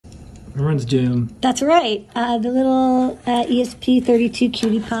It runs Doom. That's right. The little ESP32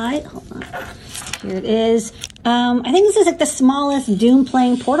 cutie pie. Hold on. Here it is. I think this is like the smallest Doom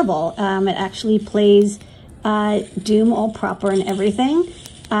playing portable. It actually plays Doom all proper and everything.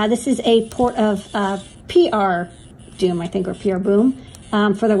 This is a port of PR Doom, I think, or PR Boom,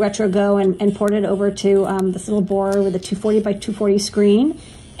 for the Retro Go, and ported over to this little board with a 240 by 240 screen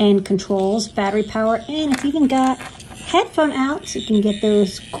and controls, battery power, and it's even got headphone out so you can get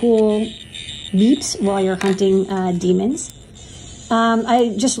those cool beeps while you're hunting demons.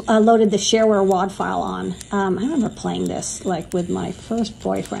 I just loaded the shareware WAD file on. I remember playing this like with my first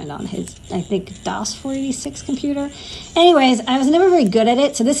boyfriend on his, I think, DOS 486 computer. Anyways, I was never very good at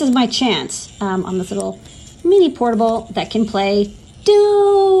it, so this is my chance on this little mini portable that can play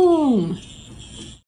Doom.